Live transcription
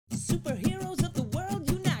superheroes of the world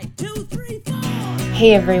unite. 2, 3, 4.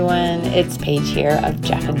 Hey everyone, it's Paige here of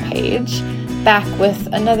Jeff and Paige, back with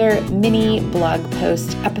another mini blog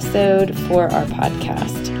post episode for our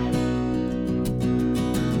podcast.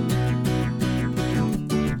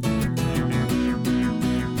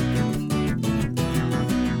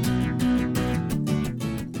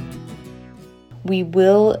 We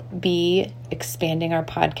will be expanding our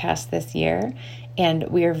podcast this year, and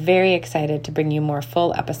we are very excited to bring you more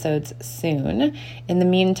full episodes soon. In the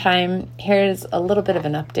meantime, here's a little bit of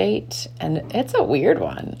an update, and it's a weird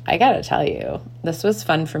one. I gotta tell you, this was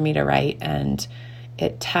fun for me to write, and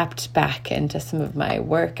it tapped back into some of my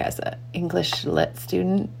work as an English Lit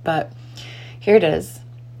student, but here it is,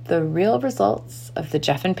 the real results of the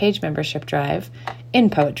Jeff and Paige membership drive in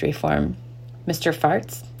poetry form. Mr.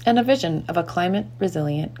 Farts and a vision of a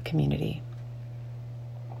climate-resilient community.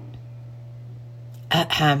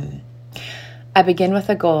 I begin with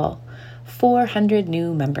a goal, 400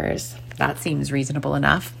 new members. That seems reasonable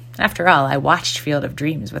enough. After all, I watched Field of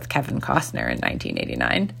Dreams with Kevin Costner in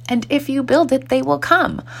 1989, and if you build it, they will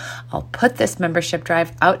come. I'll put this membership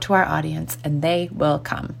drive out to our audience, and they will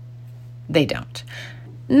come. They don't.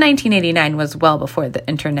 1989 was well before the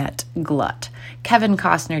internet glut. Kevin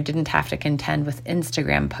Costner didn't have to contend with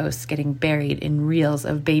Instagram posts getting buried in reels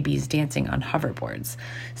of babies dancing on hoverboards.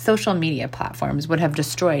 Social media platforms would have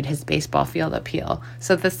destroyed his baseball field appeal,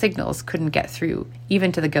 so the signals couldn't get through,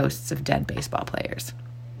 even to the ghosts of dead baseball players.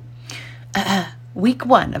 Week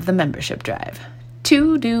 1 of the membership drive.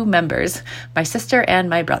 2 new members, my sister and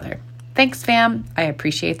my brother. Thanks, fam. I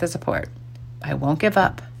appreciate the support. I won't give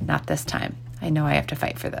up, not this time. I know I have to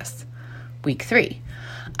fight for this. Week 3.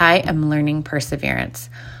 I am learning perseverance.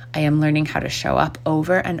 I am learning how to show up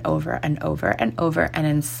over and over and over and over and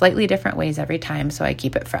in slightly different ways every time so I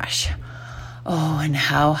keep it fresh. Oh, and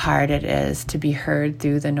how hard it is to be heard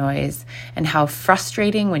through the noise, and how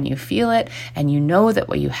frustrating when you feel it and you know that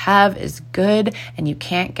what you have is good and you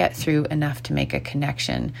can't get through enough to make a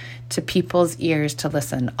connection to people's ears to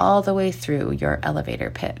listen all the way through your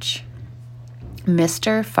elevator pitch.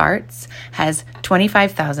 Mr. Farts has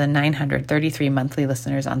 25,933 monthly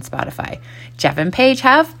listeners on Spotify. Jeff and Paige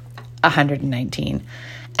have 119.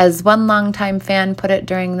 As one longtime fan put it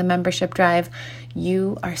during the membership drive,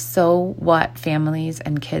 you are so what families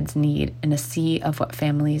and kids need in a sea of what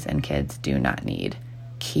families and kids do not need.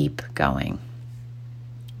 Keep going.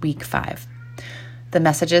 Week 5. The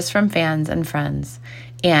messages from fans and friends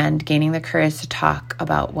and gaining the courage to talk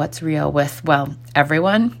about what's real with, well,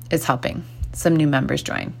 everyone is helping. Some new members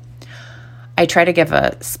join. I try to give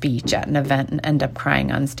a speech at an event and end up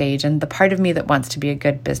crying on stage, and the part of me that wants to be a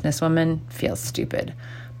good businesswoman feels stupid.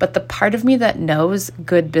 But the part of me that knows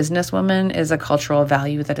good businesswoman is a cultural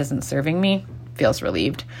value that isn't serving me feels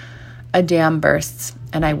relieved. A dam bursts,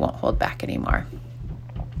 and I won't hold back anymore.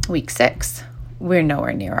 Week 6. We're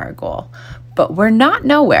nowhere near our goal, but we're not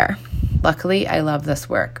nowhere. Luckily, I love this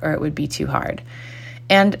work, or it would be too hard.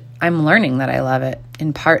 And I'm learning that I love it,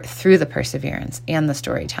 in part through the perseverance and the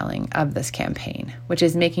storytelling of this campaign, which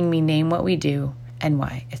is making me name what we do and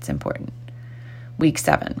why it's important. Week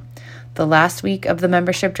 7. The last week of the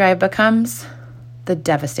membership drive becomes the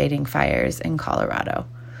devastating fires in Colorado.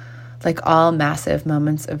 Like all massive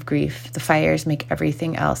moments of grief, the fires make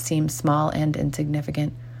everything else seem small and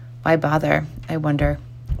insignificant. Why bother? I wonder,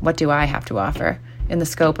 what do I have to offer in the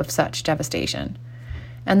scope of such devastation?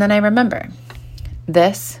 And then I remember,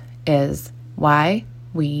 this is why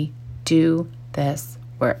we do this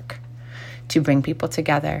work. To bring people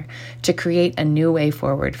together, to create a new way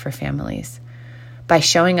forward for families. By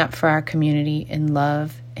showing up for our community in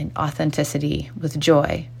love and authenticity with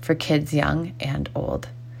joy for kids young and old.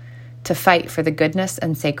 To fight for the goodness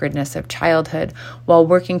and sacredness of childhood while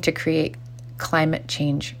working to create climate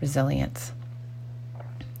change resilience.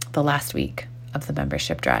 The last week of the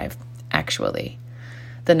membership drive, actually.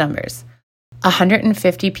 The numbers.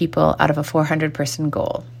 150 people out of a 400-person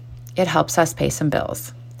goal. It helps us pay some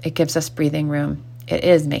bills. It gives us breathing room. It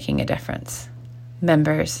is making a difference.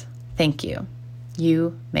 Members, thank you.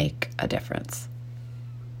 You make a difference.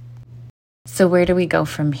 So where do we go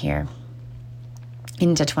from here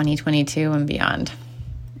into 2022 and beyond?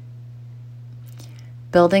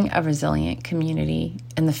 Building a resilient community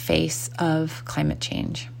in the face of climate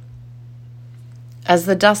change. As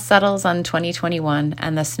the dust settles on 2021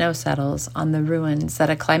 and the snow settles on the ruins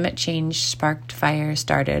that a climate change sparked fire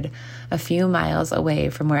started a few miles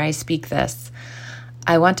away from where I speak this,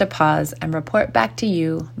 I want to pause and report back to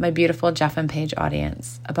you, my beautiful Jeff and Paige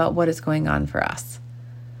audience, about what is going on for us.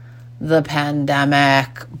 The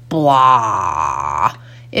pandemic, blah.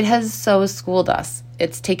 It has so schooled us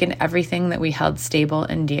it's taken everything that we held stable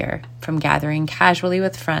and dear, from gathering casually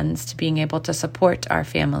with friends to being able to support our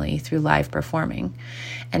family through live performing,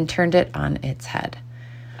 and turned it on its head.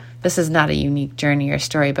 This is not a unique journey or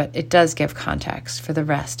story, but it does give context for the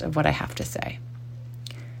rest of what I have to say.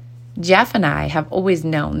 Jeff and I have always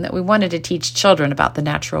known that we wanted to teach children about the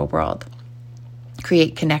natural world,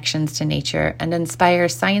 create connections to nature, and inspire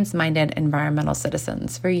science-minded environmental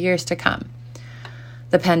citizens for years to come.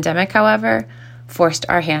 The pandemic, however, forced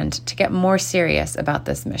our hand to get more serious about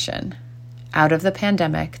this mission. Out of the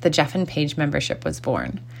pandemic, the Jeff and Paige membership was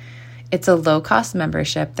born. It's a low-cost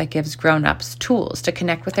membership that gives grown-ups tools to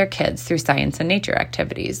connect with their kids through science and nature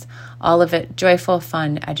activities, all of it joyful,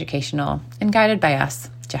 fun, educational, and guided by us,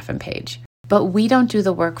 Jeff and Paige. But we don't do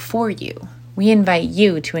the work for you. We invite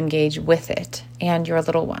you to engage with it and your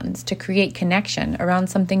little ones to create connection around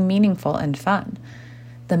something meaningful and fun.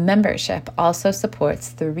 The membership also supports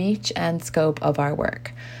the reach and scope of our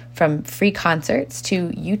work, from free concerts to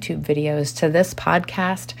YouTube videos to this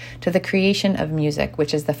podcast to the creation of music,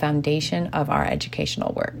 which is the foundation of our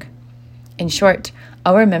educational work. In short,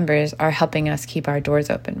 our members are helping us keep our doors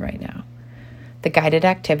open right now. The guided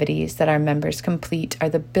activities that our members complete are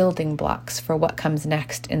the building blocks for what comes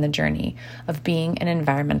next in the journey of being an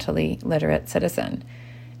environmentally literate citizen.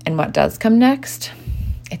 And what does come next?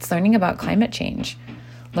 It's learning about climate change,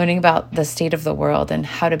 learning about the state of the world and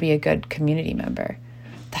how to be a good community member.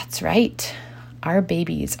 That's right. Our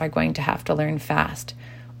babies are going to have to learn fast.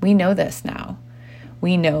 We know this now.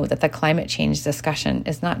 We know that the climate change discussion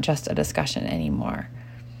is not just a discussion anymore.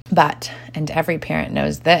 But, and every parent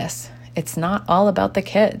knows this, it's not all about the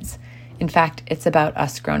kids. In fact, it's about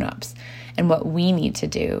us grown-ups and what we need to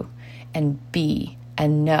do and be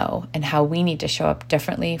and know and how we need to show up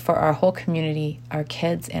differently for our whole community, our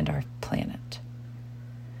kids, and our planet.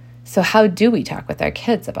 So how do we talk with our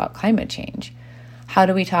kids about climate change? How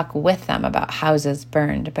do we talk with them about houses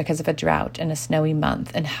burned because of a drought in a snowy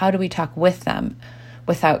month? And how do we talk with them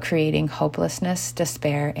without creating hopelessness,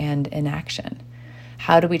 despair, and inaction?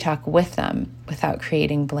 How do we talk with them without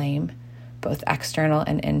creating blame, both external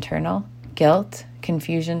and internal, guilt,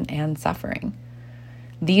 confusion, and suffering?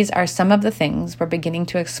 These are some of the things we're beginning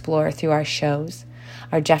to explore through our shows,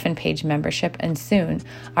 our Jeff and Paige membership, and soon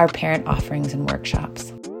our parent offerings and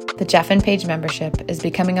workshops. The Jeff and Paige membership is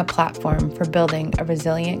becoming a platform for building a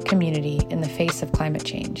resilient community in the face of climate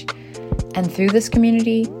change. And through this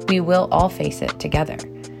community, we will all face it together.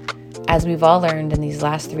 As we've all learned in these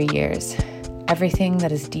last 3 years, everything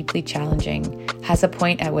that is deeply challenging has a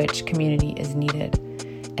point at which community is needed.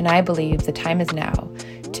 And I believe the time is now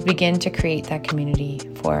to begin to create that community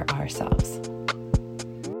for ourselves.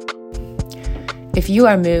 If you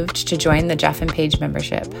are moved to join the Jeff and Paige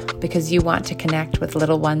membership because you want to connect with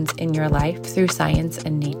little ones in your life through science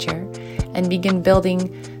and nature and begin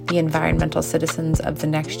building the environmental citizens of the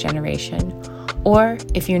next generation, or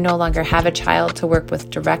if you no longer have a child to work with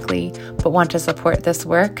directly but want to support this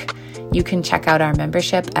work, you can check out our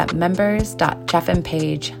membership at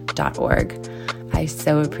members.jeffandpage.org. I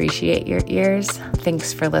so appreciate your ears.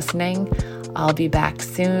 Thanks for listening. I'll be back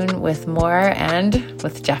soon with more and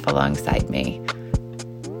with Jeff alongside me.